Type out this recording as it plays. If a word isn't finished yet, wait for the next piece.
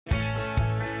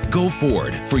Go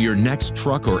Ford for your next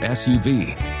truck or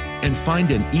SUV and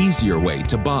find an easier way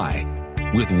to buy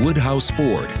with Woodhouse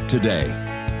Ford today.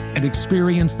 And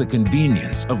experience the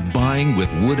convenience of buying with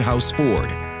Woodhouse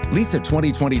Ford. Lease a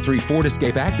 2023 Ford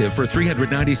Escape Active for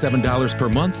 $397 per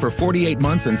month for 48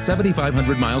 months and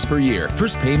 7,500 miles per year.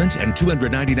 First payment and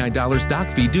 $299 doc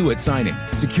fee due at signing.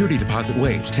 Security deposit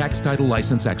waived. Tax title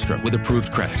license extra with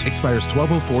approved credit. Expires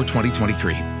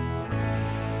 12/04/2023.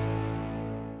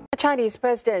 Chinese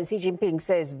President Xi Jinping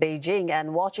says Beijing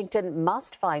and Washington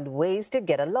must find ways to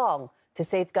get along to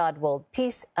safeguard world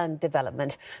peace and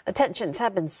development. The tensions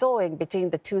have been soaring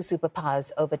between the two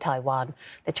superpowers over Taiwan.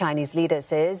 The Chinese leader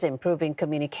says improving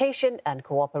communication and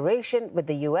cooperation with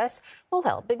the U.S. will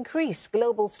help increase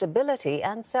global stability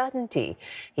and certainty.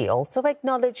 He also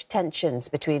acknowledged tensions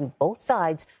between both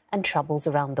sides and troubles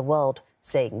around the world,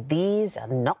 saying these are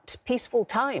not peaceful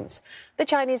times. The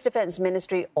Chinese Defense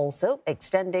Ministry also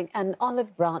extending an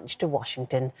olive branch to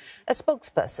Washington. A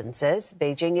spokesperson says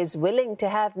Beijing is willing to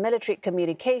have military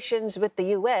communications with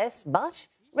the U.S., but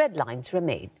red lines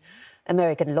remain.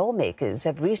 American lawmakers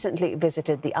have recently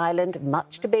visited the island,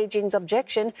 much to Beijing's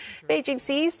objection. Beijing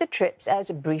sees the trips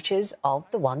as breaches of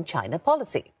the One China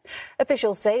policy.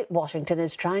 Officials say Washington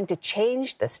is trying to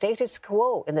change the status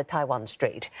quo in the Taiwan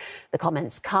Strait. The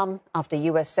comments come after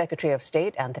U.S. Secretary of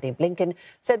State Antony Blinken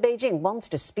said Beijing wants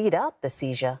to speed up the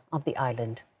seizure of the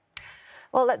island.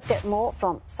 Well, let's get more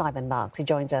from Simon Marks. He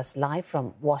joins us live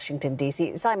from Washington,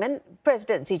 D.C. Simon,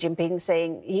 President Xi Jinping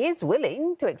saying he is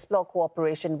willing to explore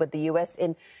cooperation with the U.S.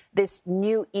 in this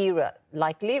new era,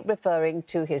 likely referring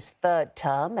to his third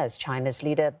term as China's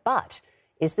leader. But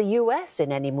is the U.S.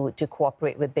 in any mood to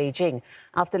cooperate with Beijing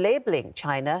after labeling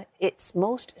China its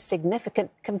most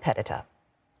significant competitor?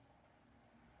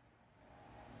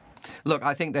 Look,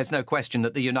 I think there's no question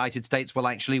that the United States will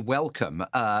actually welcome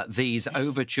these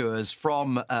overtures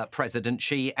from President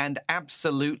Xi and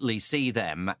absolutely see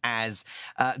them as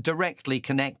directly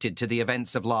connected to the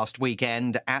events of last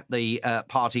weekend at the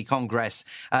Party Congress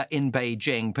in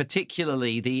Beijing,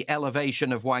 particularly the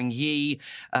elevation of Wang Yi,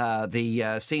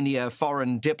 the senior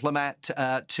foreign diplomat,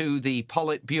 to the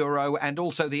Politburo, and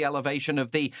also the elevation of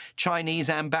the Chinese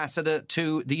ambassador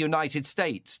to the United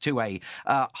States to a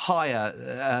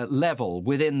higher level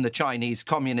within the Chinese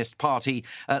Communist Party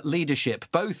leadership.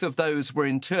 Both of those were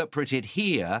interpreted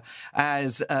here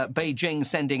as Beijing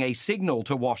sending a signal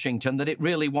to Washington that it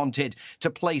really wanted to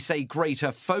place a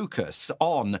greater focus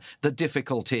on the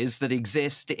difficulties that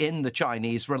exist in the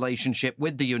Chinese relationship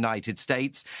with the United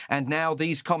States. And now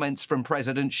these comments from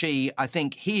President Xi, I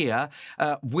think here,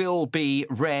 will be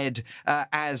read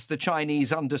as the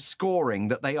Chinese underscoring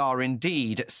that they are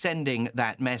indeed sending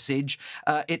that message.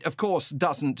 It, of course,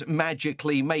 doesn't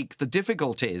magically make the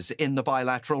difficulties in the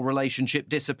bilateral relationship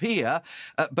disappear,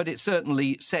 but it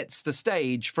certainly sets the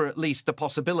stage for at least the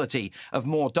possibility of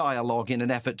more dialogue in an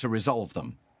effort to resolve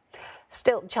them.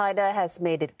 Still, China has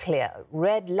made it clear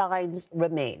red lines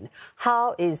remain.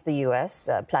 How is the U.S.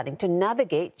 Planning to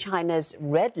navigate China's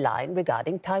red line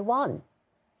regarding Taiwan?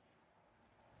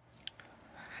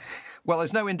 Well,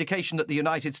 there's no indication that the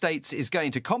United States is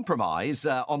going to compromise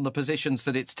on the positions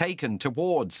that it's taken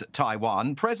towards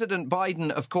Taiwan. President Biden,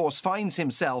 of course, finds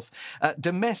himself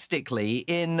domestically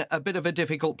in a bit of a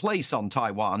difficult place on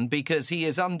Taiwan because he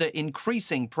is under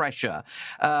increasing pressure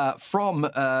from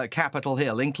Capitol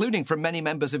Hill, including from many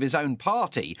members of his own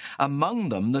party, among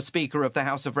them the Speaker of the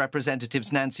House of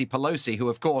Representatives, Nancy Pelosi, who,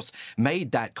 of course,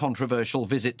 made that controversial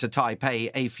visit to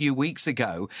Taipei a few weeks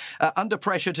ago, under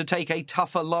pressure to take a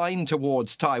tougher line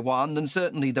towards Taiwan than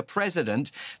certainly the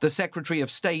president, the Secretary of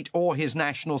State, or his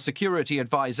national security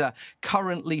advisor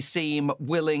currently seem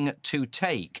willing to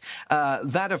take.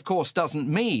 That, of course, doesn't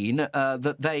mean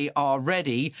that they are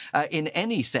ready in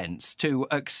any sense to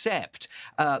accept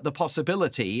the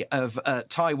possibility of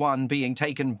Taiwan being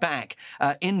taken back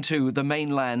into the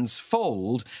mainland's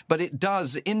fold, but it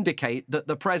does indicate that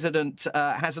the president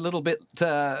has a little bit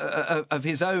of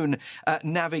his own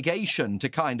navigation to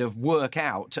kind of work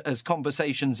out as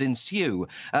conversations ensue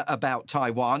about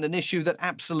Taiwan, an issue that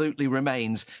absolutely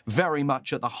remains very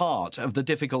much at the heart of the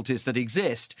difficulties that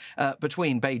exist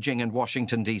between Beijing and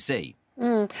Washington, D.C.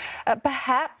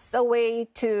 Perhaps a way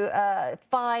to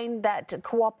find that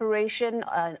cooperation,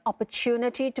 an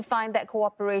opportunity to find that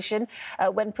cooperation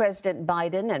when President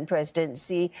Biden and President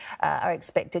Xi are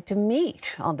expected to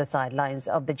meet on the sidelines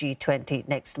of the G20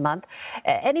 next month.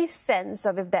 Any sense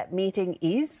of if that meeting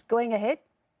is going ahead?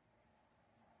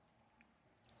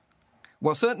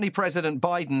 Well, certainly President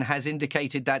Biden has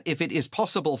indicated that if it is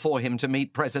possible for him to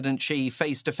meet President Xi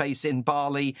face-to-face in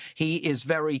Bali, he is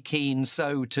very keen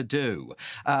so to do.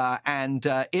 And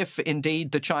if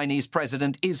indeed the Chinese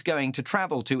president is going to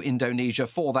travel to Indonesia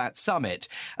for that summit,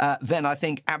 then I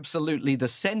think absolutely the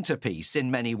centerpiece in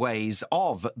many ways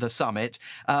of the summit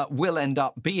will end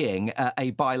up being a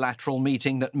bilateral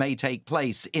meeting that may take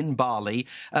place in Bali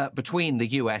between the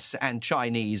US and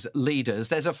Chinese leaders.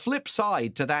 There's a flip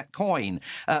side to that coin,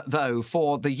 though,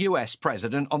 for the US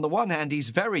president. On the one hand, he's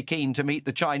very keen to meet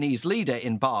the Chinese leader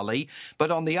in Bali,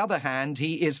 but on the other hand,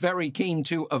 he is very keen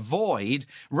to avoid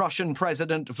Russian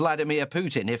President Vladimir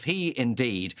Putin if he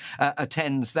indeed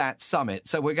attends that summit.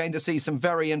 So we're going to see some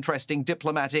very interesting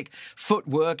diplomatic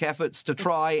footwork, efforts to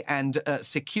try and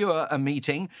secure a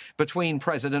meeting between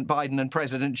President Biden and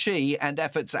President Xi, and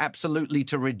efforts absolutely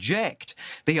to reject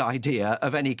the idea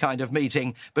of any kind of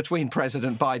meeting between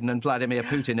President Biden and Vladimir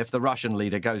Putin if the Russian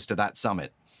leader goes to that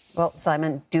summit. Well,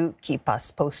 Simon, do keep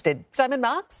us posted. Simon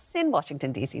Marks in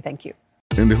Washington, D.C. Thank you.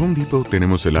 En The Home Depot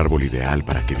tenemos el árbol ideal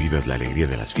para que vivas la alegría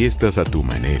de las fiestas a tu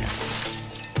manera.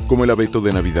 Como el abeto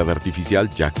de Navidad artificial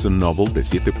Jackson Noble de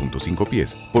 7.5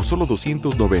 pies por solo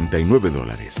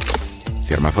 $299.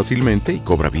 Se arma fácilmente y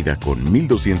cobra vida con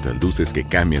 1,200 luces que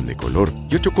cambian de color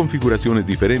y 8 configuraciones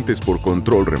diferentes por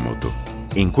control remoto.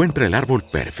 Encuentra el árbol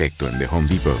perfecto en The Home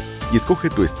Depot y escoge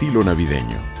tu estilo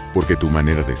navideño, porque tu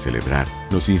manera de celebrar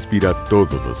nos inspira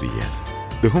todos los días.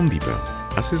 The Home Depot.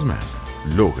 Haces más,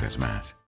 logras más.